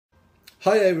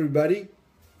Hi everybody.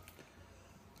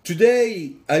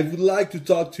 Today I would like to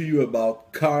talk to you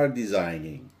about car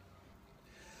designing.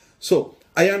 So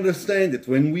I understand that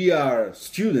when we are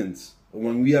students,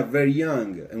 when we are very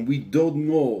young and we don't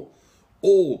know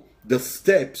all the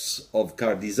steps of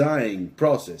car design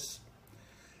process,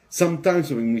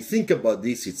 sometimes when we think about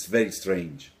this it's very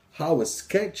strange how a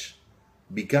sketch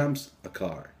becomes a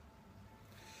car.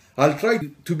 I'll try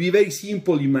to be very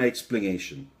simple in my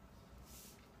explanation.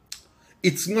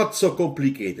 It's not so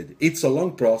complicated. It's a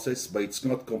long process, but it's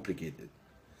not complicated.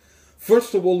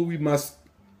 First of all, we must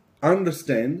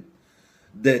understand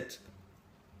that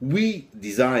we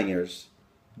designers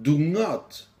do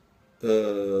not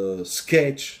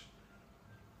sketch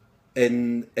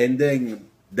and then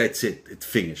that's it. It's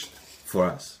finished for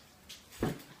us.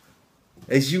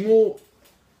 As you know,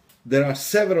 there are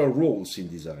several roles in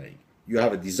design. You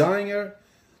have a designer,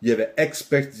 you have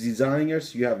expert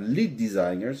designers, you have lead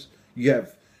designers, you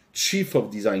have chief of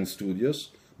design studios,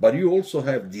 but you also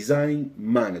have design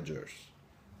managers,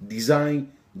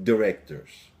 design directors.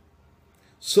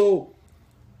 So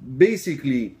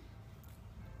basically,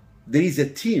 there is a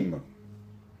team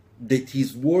that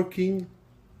is working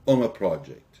on a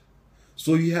project.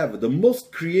 So you have the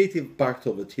most creative part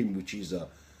of the team, which is a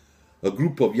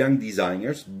group of young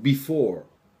designers before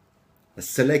a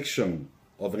selection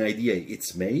of an idea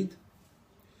it's made.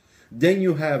 Then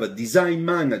you have a design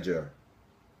manager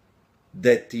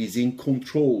that is in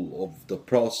control of the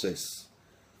process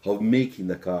of making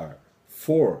the car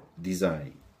for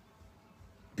design,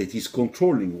 that is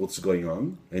controlling what's going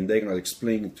on, and they're going to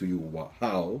explain to you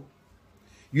how.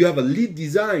 You have a lead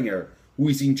designer who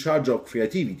is in charge of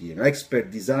creativity, an expert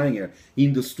designer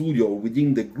in the studio or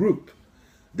within the group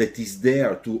that is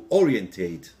there to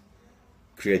orientate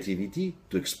creativity,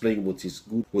 to explain what is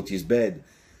good, what is bad.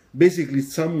 Basically,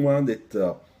 someone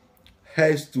that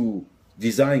has to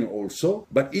design also,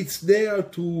 but it's there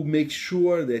to make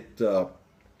sure that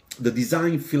the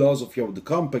design philosophy of the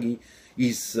company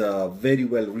is very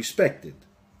well respected,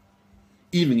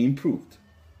 even improved.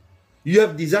 You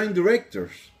have design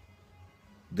directors.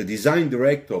 The design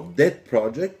director of that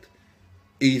project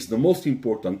is the most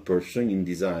important person in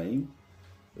design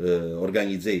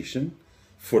organization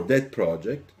for that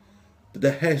project,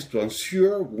 that has to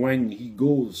ensure when he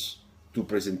goes to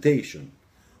presentation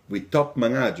with top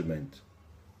management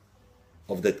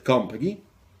of that company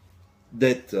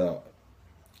that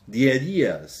the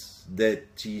ideas that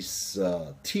his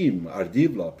team are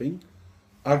developing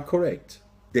are correct,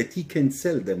 that he can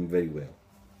sell them very well.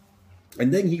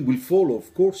 And then he will follow,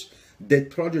 of course, that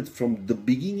project from the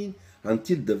beginning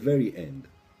until the very end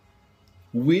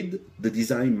with the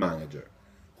design manager,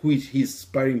 who is his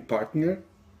sparring partner,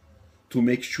 to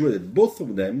make sure that both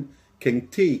of them can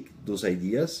take those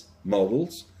ideas,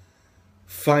 models,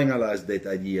 finalize that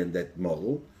idea and that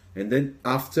model, and then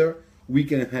after we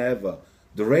can have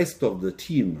the rest of the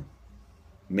team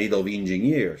made of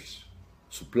engineers,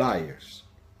 suppliers,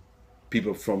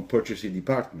 people from purchasing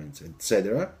departments,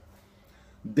 etc.,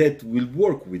 that will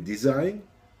work with design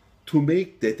to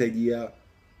make that idea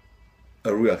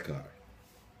a real car.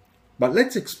 But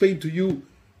let's explain to you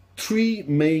three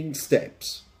main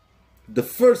steps. The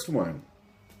first one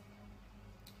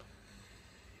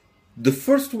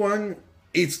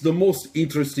is the most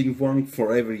interesting one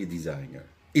for every designer.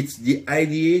 It's the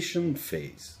ideation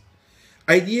phase.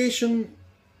 Ideation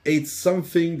is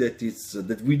something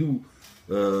that we do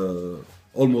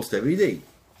almost every day.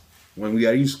 When we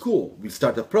are in school, we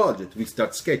start a project, we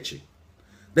start sketching.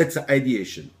 That's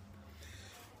ideation.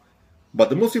 But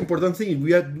the most important thing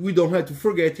we don't have to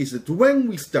forget is that when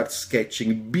we start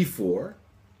sketching before,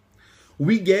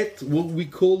 we get what we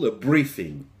call a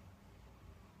briefing,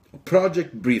 a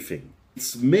project briefing.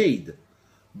 It's made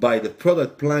by the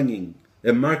product planning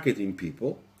and marketing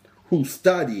people who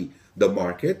study the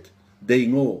market. They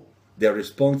know they're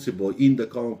responsible in the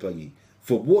company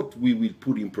for what we will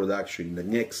put in production in the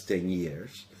next 10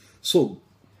 years. So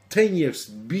 10 years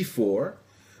before,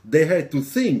 they had to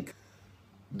think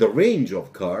the range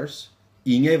of cars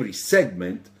in every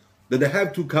segment that they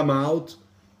have to come out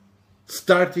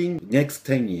starting next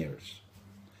 10 years.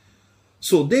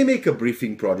 So they make a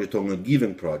briefing project on a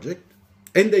given project,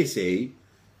 and they say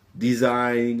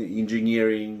design,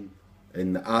 engineering,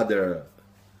 and other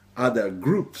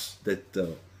groups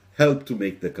that help to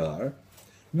make the car.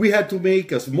 We had to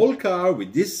make a small car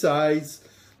with this size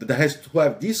that has to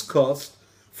have this cost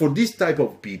for this type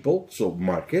of people, so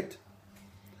market.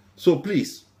 So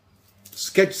please,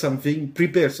 sketch something,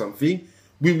 prepare something,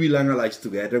 we will analyze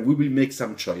together, we will make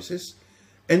some choices,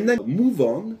 and then move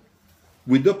on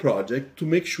with the project to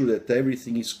make sure that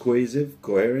everything is cohesive,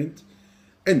 coherent,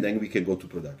 and then we can go to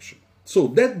production. So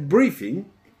that briefing,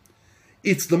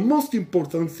 it's the most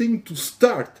important thing to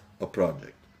start a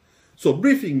project. So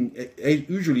briefing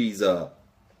usually is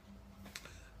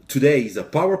today is a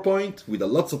PowerPoint with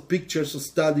lots of pictures,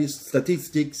 studies,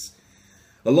 statistics,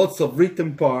 lots of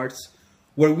written parts,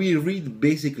 where we read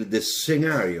basically the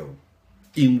scenario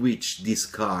in which this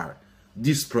car,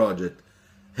 this project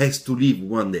has to live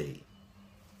one day.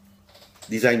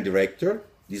 Design director,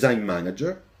 design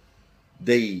manager,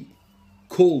 they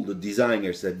call the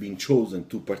designers that have been chosen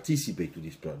to participate to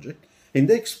this project, and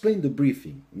they explain the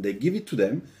briefing. They give it to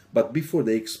them, but before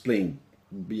they explain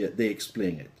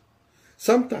it.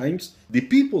 Sometimes the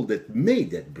people that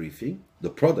made that briefing, the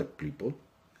product people,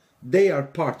 they are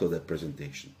part of that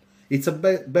presentation. It's a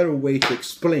better way to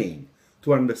explain,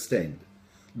 to understand.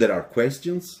 There are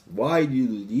questions. Why do you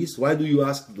do this? Why do you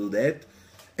ask to do that?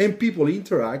 And people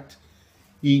interact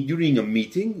during a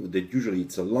meeting, that usually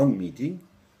it's a long meeting,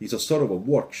 it's a sort of a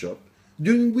workshop,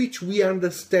 during which we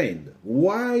understand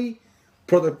why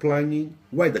product planning,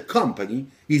 why the company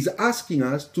is asking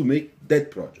us to make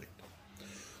that project.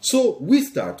 So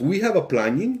we have a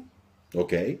planning,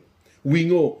 okay? We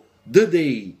know the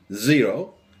day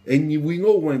 0, and we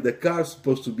know when the car is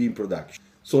supposed to be in production.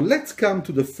 So let's come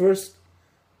to the first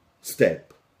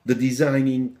step, the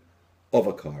designing of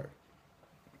a car.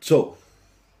 So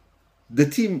the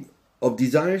team of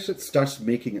designers starts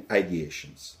making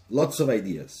ideations, lots of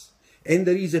ideas. And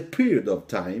there is a period of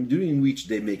time during which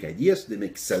they make ideas, they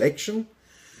make selection.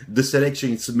 The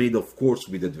selection is made, of course,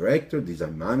 with the director,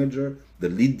 design manager, the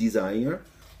lead designer.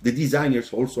 The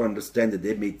designers also understand that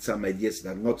they made some ideas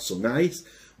that are not so nice,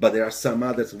 but there are some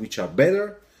others which are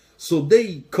better. So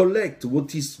they collect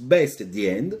what is best at the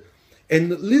end, and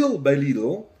little by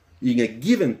little, in a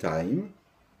given time,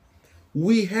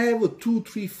 we have 2,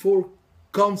 3, 4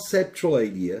 conceptual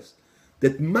ideas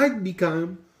that might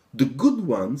become the good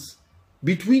ones,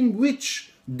 between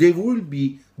which there will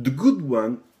be the good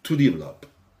one to develop.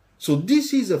 So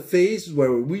this is a phase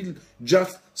where we'll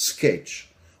just sketch.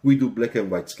 We do black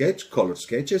and white sketch, color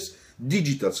sketches,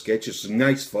 digital sketches,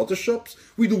 nice photoshops.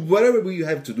 We do whatever we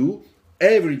have to do.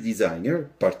 Every designer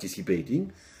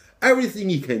participating, everything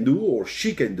he can do or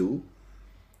she can do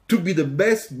to be the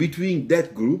best between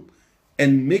that group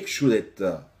and make sure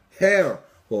that her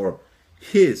or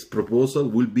his proposal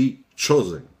will be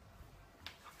chosen.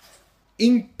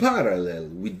 In parallel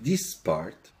with this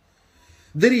part,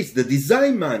 there is the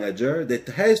design manager that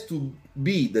has to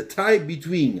be the tie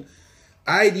between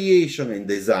ideation and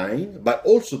design, but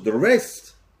also the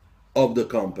rest of the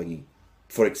company.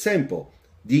 For example,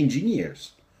 the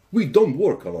engineers. We don't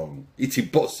work alone. It's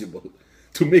impossible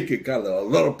to make a car. There are a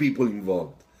lot of people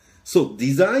involved. So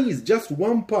design is just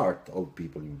one part of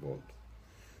people involved.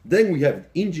 Then we have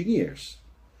engineers,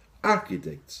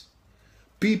 architects,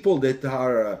 people that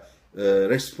are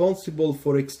responsible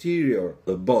for exterior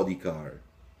body car,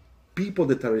 people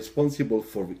that are responsible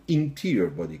for interior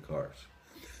body cars,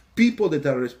 people that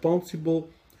are responsible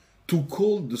to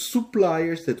call the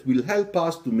suppliers that will help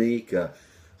us to make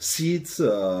seats,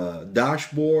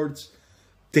 dashboards,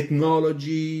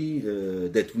 technology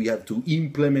that we have to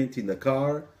implement in the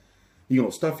car,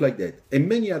 stuff like that, and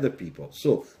many other people.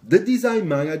 So the design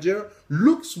manager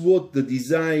looks what the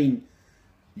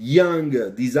young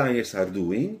designers are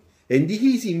doing, and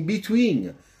he is in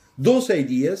between those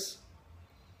ideas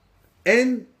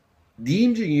and the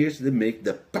engineers that make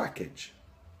the package.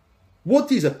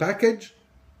 What is a package?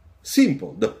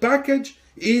 Simple. The package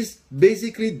is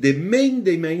basically the main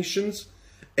dimensions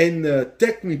and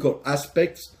technical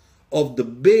aspects of the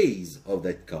base of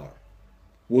that car.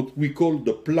 What we call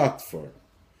the platform.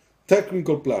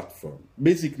 Technical platform.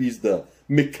 Basically is the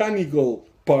mechanical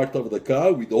part of the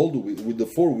car with the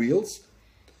 4 wheels,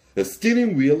 a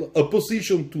steering wheel, a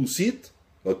position to sit,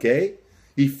 okay?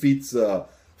 If it's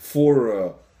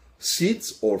 4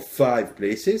 seats or 5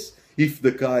 places, if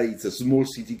the car is a small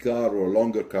city car or a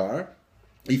longer car,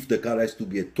 if the car has to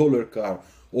be a taller car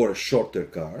or a shorter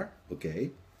car,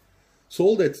 okay? So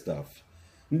all that stuff.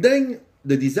 Then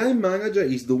the design manager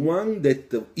is the one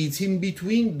that is in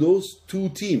between those 2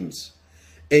 teams,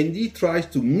 and he tries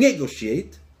to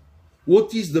negotiate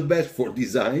what is the best for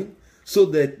design so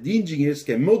that the engineers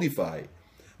can modify.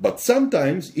 But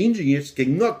sometimes engineers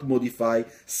cannot modify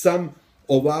some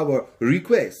of our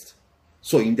requests.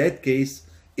 So in that case,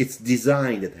 it's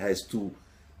design that has to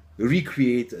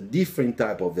recreate a different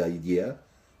type of idea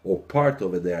or part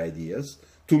of their ideas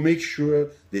to make sure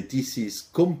that this is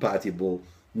compatible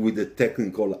with the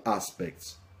technical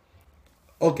aspects.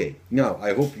 Okay, now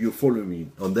I hope you follow me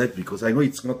on that, because I know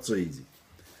it's not so easy.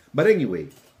 But anyway,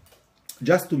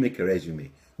 just to make a resume,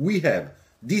 we have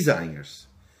designers,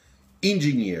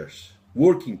 engineers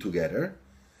working together,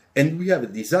 and we have a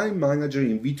design manager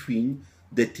in between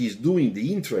that is doing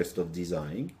the interest of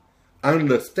design,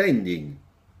 understanding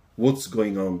what's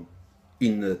going on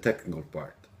in the technical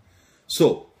part.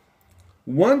 So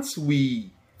once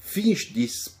we finish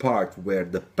this part where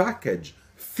the package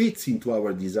fits into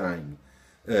our design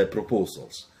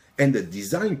proposals, and the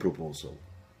design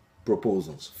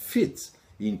proposals fits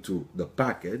into the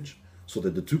package, so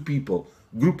that the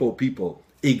group of people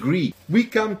agree, we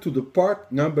come to the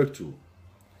part number 2.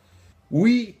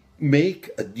 We make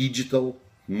a digital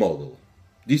model.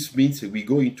 This means that we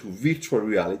go into virtual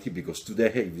reality, because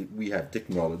today we have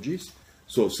technologies.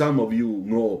 So some of you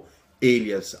know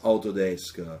alias,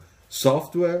 Autodesk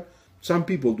software. Some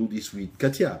people do this with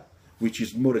CATIA, which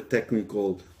is more a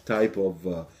technical type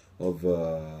of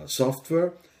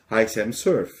software. ISM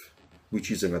Surf,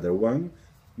 which is another one,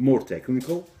 more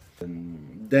technical.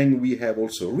 And then we have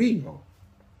also Reno,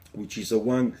 which is a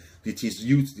one that is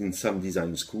used in some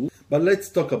design schools. But let's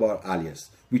talk about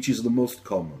alias, which is the most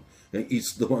common, and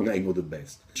it's the one I know the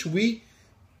best. We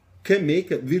can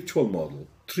make a virtual model,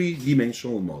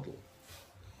 3-dimensional model.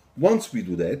 Once we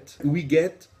do that, we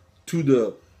get to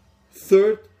the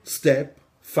third step,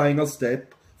 final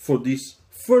step for this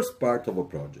first part of a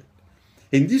project.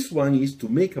 And this one is to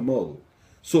make a model.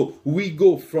 So we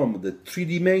go from the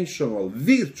 3-dimensional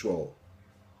virtual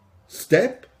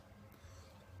step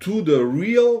to the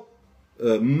real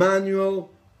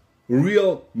manual,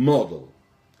 real model.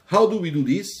 How do we do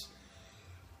this?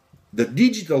 The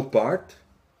digital part,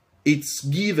 it's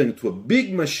given to a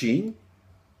big machine,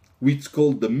 which is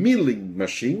called the milling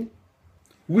machine.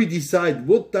 We decide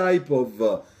what type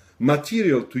of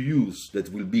material to use that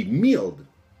will be milled,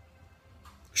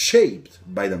 shaped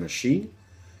by the machine.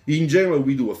 In general,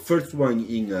 we do a first one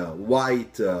in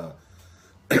white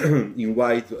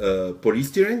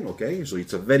polystyrene, okay? So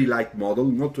it's a very light model,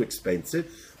 not too expensive,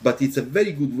 but it's a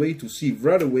very good way to see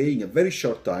right away in a very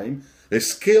short time a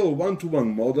scale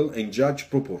 1-to-1 model and judge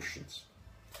proportions,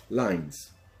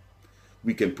 lines.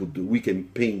 We can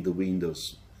paint the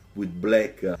windows with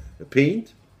black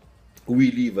paint.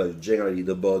 We leave generally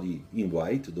the body in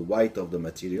white, the white of the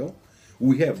material.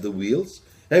 We have the wheels.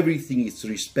 Everything is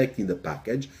respecting the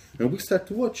package, and we start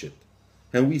to watch it.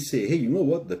 And we say, hey, you know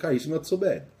what? The car is not so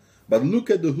bad. But look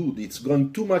at the hood. It's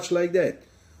gone too much like that.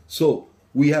 So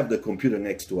we have the computer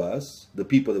next to us, the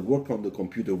people that work on the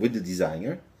computer with the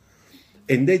designer,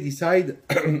 and they decide,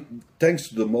 thanks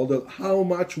to the model, how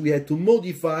much we had to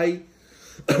modify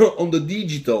on the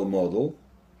digital model,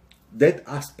 that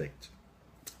aspect,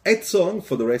 and so on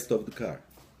for the rest of the car.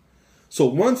 So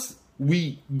once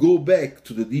we go back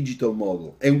to the digital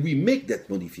model and we make that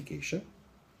modification,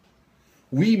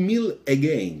 we mill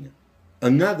again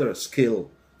another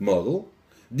scale model,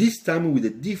 this time with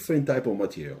a different type of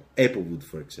material, apple wood,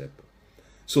 for example.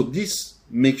 So this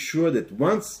makes sure that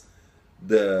once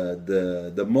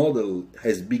the model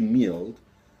has been milled,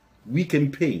 we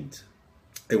can paint.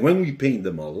 And when we paint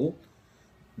the model,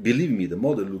 believe me, the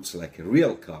model looks like a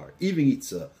real car. Even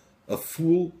it's a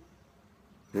full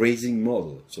racing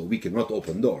model, so we cannot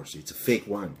open doors, it's a fake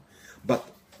one. But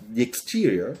the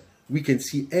exterior, we can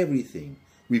see everything.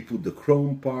 We put the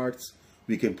chrome parts,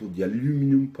 we can put the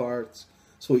aluminum parts,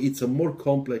 so it's a more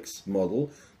complex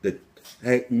model that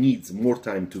needs more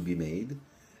time to be made,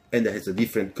 and has a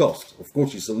different cost. Of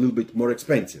course, it's a little bit more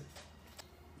expensive.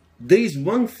 There is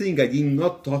one thing I did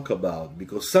not talk about,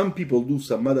 because some people do,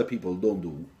 some other people don't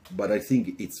do, but I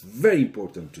think it's very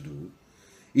important to do.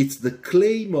 It's the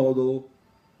clay model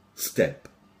step,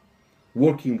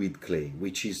 working with clay,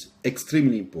 which is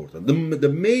extremely important. The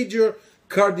major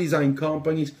car design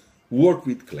companies work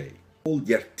with clay. All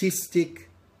the artistic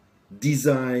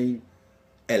design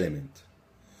element.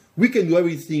 We can do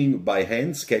everything by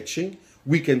hand, sketching.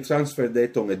 We can transfer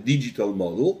that on a digital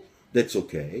model. That's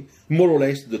okay. More or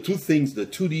less, the two things, the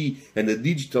 2D and the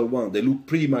digital one, they look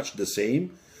pretty much the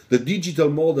same. The digital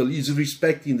model is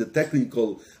respecting the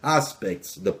technical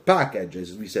aspects, the package,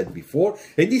 as we said before,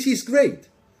 and this is great.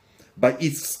 But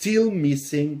it's still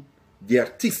missing the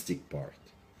artistic part.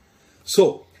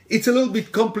 So it's a little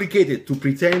bit complicated to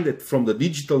pretend that from the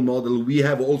digital model we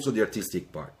have also the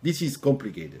artistic part. This is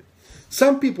complicated.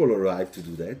 Some people arrive to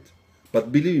do that,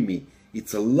 but believe me,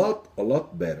 it's a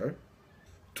lot better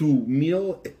to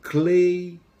mill a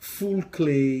clay, full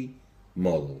clay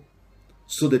model,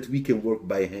 so that we can work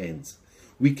by hands.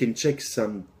 We can check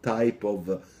some type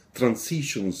of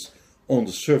transitions on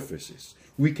the surfaces.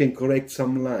 We can correct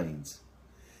some lines.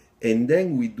 And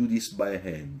then we do this by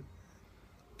hand.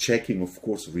 Checking, of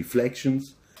course,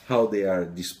 reflections, how they are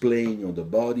displaying on the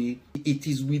body. It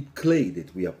is with clay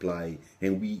that we apply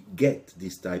and we get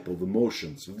this type of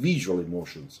emotions, visual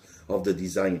emotions of the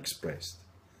design expressed.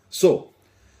 So,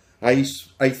 I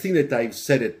think that I've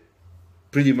said it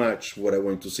pretty much what I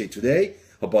want to say today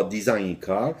about designing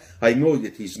car. I know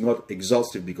that it's not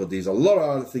exhaustive because there's a lot of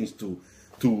other things to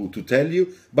tell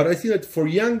you, but I think that for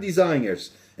young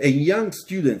designers and young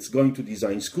students going to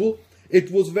design school,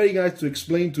 it was very nice to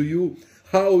explain to you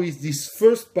how is this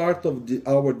first part of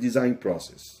our design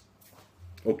process.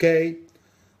 Okay?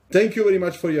 Thank you very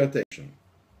much for your attention.